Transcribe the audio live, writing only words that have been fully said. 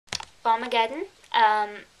Farmageddon.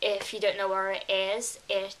 If you don't know where it is,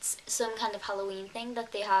 it's some kind of Halloween thing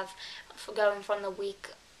that they have for going from the week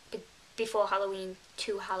before Halloween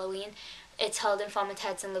to Halloween. It's held in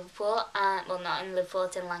Farmageddon in Liverpool, and well, not in Liverpool,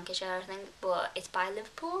 it's in Lancashire, I think, but it's by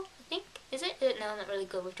Liverpool, I think. Is it? I don't know, I'm not really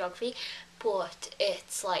good with geography, but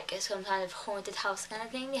it's like some kind of haunted house kind of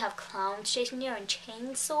thing. They have clowns chasing you and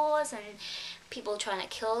chainsaws and people trying to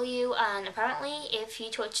kill you, and apparently if you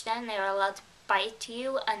touch them, they're allowed to bite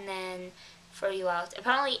you and then throw you out.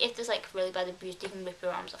 Apparently if there's like really bad abuse, they can rip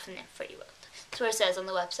your arms off and then throw you out. That's what it says on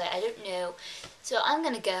the website. I don't know. So I'm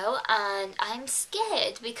gonna go, and I'm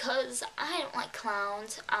scared because I don't like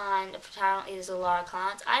clowns, and apparently there's a lot of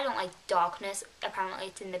clowns. I don't like darkness. Apparently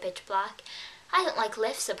it's in the pitch black. I don't like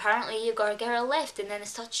lifts. Apparently you gotta get a lift and then it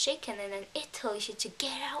starts shaking and then it tells you to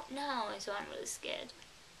get out now. So I'm really scared.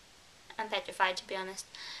 I'm petrified, to be honest.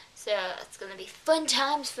 So it's gonna be fun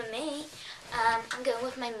times for me. I'm going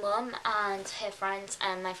with my mum and her friends,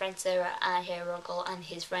 and my friend Sarah and her uncle and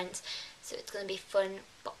his friends. So it's gonna be fun,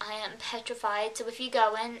 but I am petrified. So if you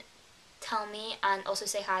go in, tell me, and also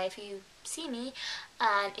say hi if you see me.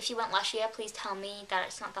 And if you went last year, please tell me that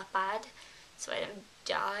it's not that bad, so I don't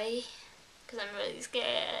die, because I'm really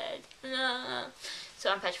scared.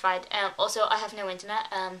 So I'm petrified. Also, I have no internet.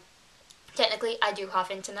 Technically, I do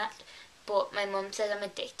have internet, but my mum says I'm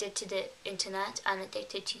addicted to the internet and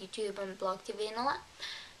addicted to YouTube and blog TV and all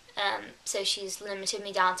that. So she's limited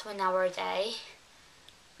me down to an hour a day,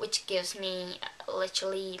 which gives me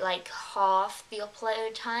literally like half the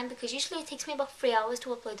upload time, because usually it takes me about 3 hours to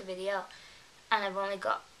upload a video, and I've only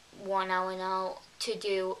got 1 hour now to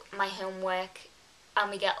do my homework, and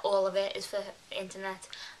we get all of it is for the internet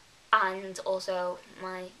and also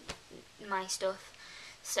my stuff.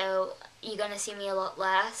 So you're gonna see me a lot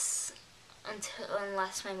less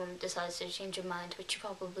unless my mum decides to change her mind, which she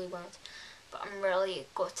probably won't. But I'm really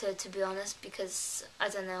gutted, to be honest, because I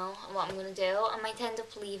don't know what I'm going to do. I might end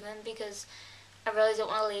up leaving because I really don't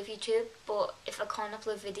want to leave YouTube, but if I can't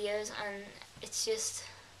upload videos, and it's just,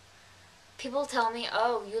 people tell me,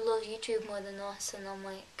 oh, you love YouTube more than us, and I'm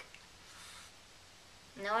like,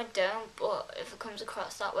 no I don't, but if it comes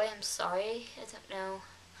across that way, I'm sorry, I don't know,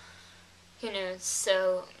 who knows.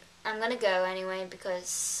 So I'm going to go anyway,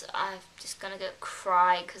 because I'm just going to go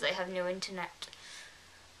cry because I have no internet.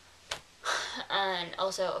 And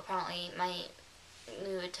also apparently my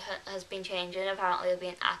mood has been changing. Apparently I've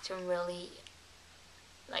been acting really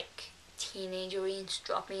like teenagery and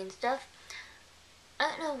stroppy and stuff.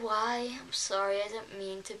 I don't know why, I'm sorry, I didn't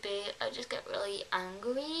mean to be. I just get really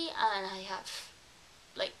angry and I have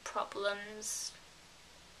like problems.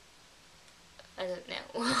 I don't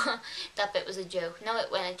know. That bit was a joke. No,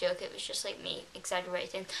 it wasn't a joke, it was just like me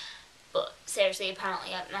exaggerating. But seriously,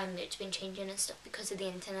 apparently my mood's been changing and stuff because of the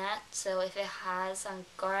internet. So if it has, I'm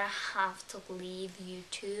gonna have to leave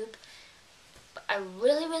YouTube. But I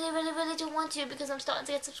really, really, really, really don't want to, because I'm starting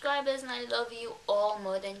to get subscribers and I love you all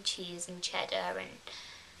more than cheese and cheddar and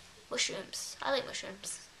mushrooms. I like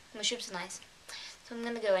mushrooms. Mushrooms are nice. So I'm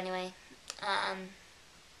gonna go anyway.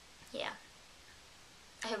 Yeah.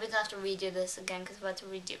 I hope I don't have to redo this again, because I've had to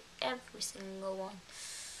redo every single one.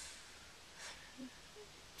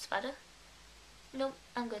 Spider? Nope,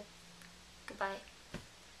 I'm good. Goodbye.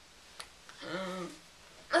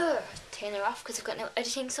 Turn her off because I've got no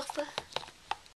editing software.